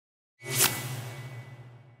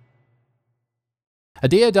A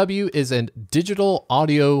DAW is a digital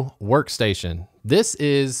audio workstation. This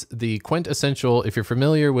is the quintessential, if you're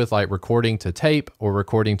familiar with like recording to tape or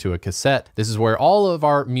recording to a cassette, this is where all of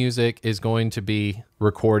our music is going to be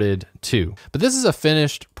recorded to. But this is a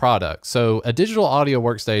finished product. So a digital audio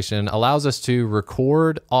workstation allows us to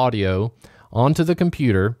record audio onto the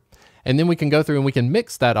computer, and then we can go through and we can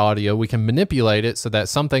mix that audio. We can manipulate it so that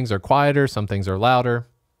some things are quieter, some things are louder,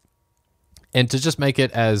 and to just make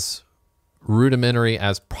it as rudimentary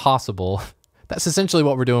as possible. That's essentially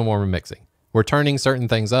what we're doing when we're mixing. We're turning certain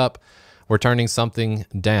things up, we're turning something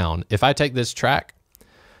down. If I take this track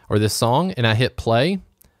or this song and I hit play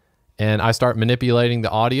and I start manipulating the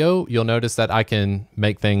audio, you'll notice that I can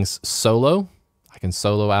make things solo. I can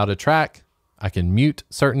solo out a track. I can mute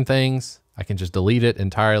certain things. I can just delete it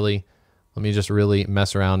entirely. Let me just really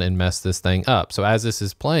mess around and mess this thing up. So as this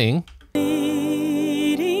is playing,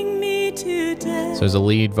 so there's a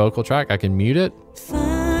lead vocal track. I can mute it.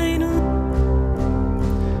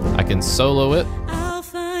 I can solo it. I'll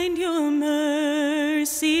find your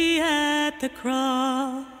mercy at the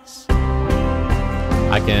cross.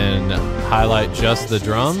 I can highlight just the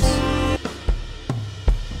drums.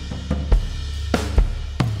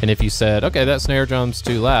 And if you said, okay, that snare drum's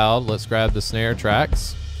too loud, let's grab the snare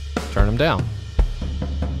tracks, turn them down.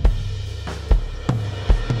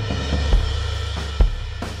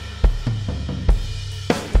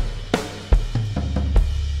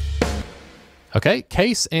 Okay,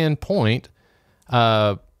 case in point,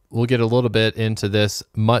 we'll get a little bit into this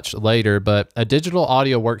much later, but a digital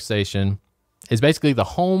audio workstation is basically the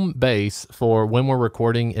home base for when we're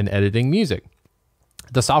recording and editing music.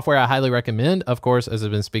 The software I highly recommend, of course, as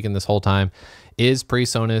I've been speaking this whole time, is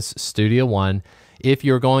Presonus Studio One. If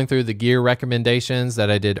you're going through the gear recommendations that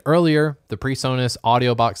I did earlier, the Presonus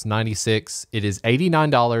Audio Box 96, it is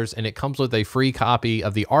 $89 and it comes with a free copy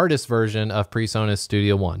of the artist version of Presonus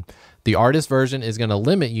Studio One. The artist version is going to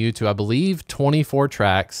limit you to, I believe, 24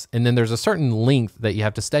 tracks, and then there's a certain length that you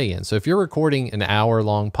have to stay in. So if you're recording an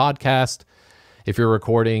hour-long podcast, if you're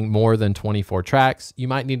recording more than 24 tracks, you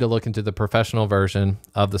might need to look into the professional version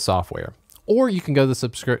of the software. Or you can go the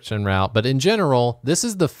subscription route, but in general, this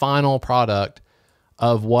is the final product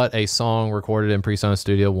of what a song recorded in Presonus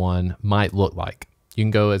Studio One might look like. You can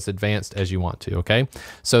go as advanced as you want to, okay?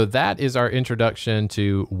 So that is our introduction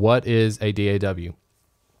to what is a DAW.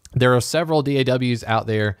 There are several DAWs out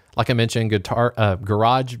there. Like I mentioned,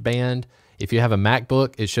 GarageBand. If you have a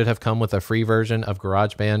MacBook, it should have come with a free version of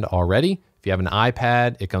GarageBand already. If you have an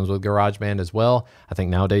iPad, it comes with GarageBand as well. I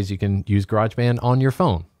think nowadays you can use GarageBand on your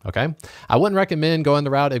phone, okay? I wouldn't recommend going the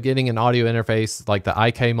route of getting an audio interface like the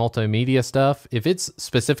IK multimedia stuff. If it's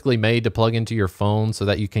specifically made to plug into your phone so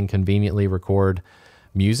that you can conveniently record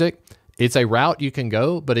music, it's a route you can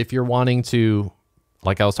go. But if you're wanting to,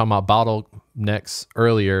 like I was talking about bottlenecks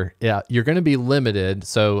earlier, yeah, you're going to be limited.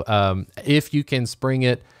 So if you can spring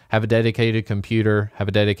it, have a dedicated computer, have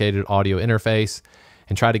a dedicated audio interface,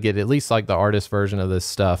 and try to get at least like the artist version of this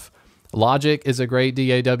stuff. Logic is a great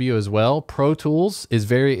DAW as well. Pro Tools is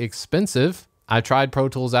very expensive. I tried Pro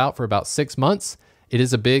Tools out for about 6 months. It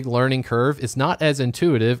is a big learning curve. It's not as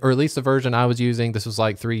intuitive, or at least the version I was using, this was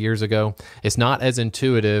like 3 years ago, it's not as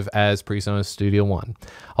intuitive as Presonus Studio One.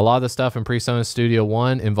 A lot of the stuff in Presonus Studio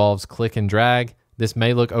One involves click and drag. This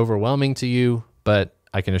may look overwhelming to you, but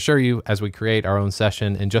I can assure you, as we create our own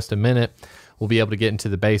session in just a minute, we'll be able to get into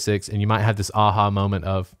the basics, and you might have this aha moment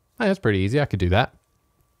of, hey, that's pretty easy, I could do that.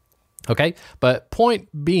 Okay, but point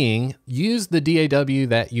being, use the DAW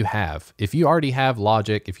that you have. If you already have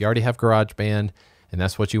Logic, if you already have GarageBand, and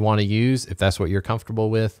that's what you want to use, if that's what you're comfortable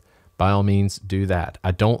with, by all means, do that.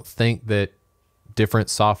 I don't think that different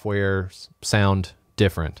softwares sound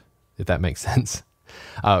different, if that makes sense.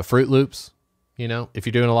 Fruit Loops, you know, if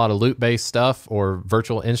you're doing a lot of loop-based stuff or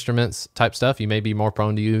virtual instruments type stuff, you may be more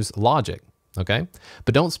prone to use Logic, okay?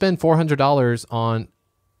 But don't spend $400 on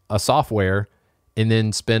a software and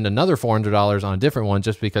then spend another $400 on a different one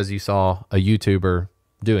just because you saw a YouTuber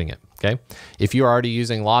doing it, okay? If you're already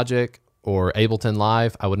using Logic or Ableton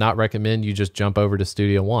Live, I would not recommend you just jump over to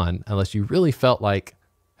Studio One unless you really felt like,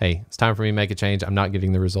 hey, it's time for me to make a change. I'm not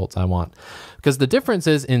getting the results I want. Because the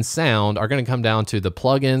differences in sound are going to come down to the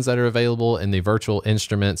plugins that are available and the virtual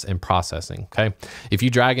instruments and processing, okay? If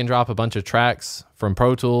you drag and drop a bunch of tracks from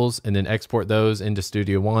Pro Tools and then export those into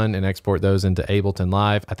Studio One and export those into Ableton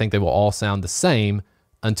Live, I think they will all sound the same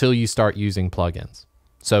until you start using plugins.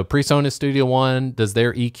 So Presonus Studio One, does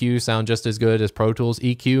their EQ sound just as good as Pro Tools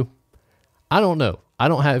EQ? I don't know. I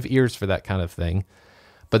don't have ears for that kind of thing,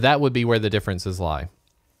 but that would be where the differences lie.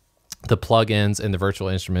 The plugins and the virtual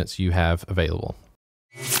instruments you have available.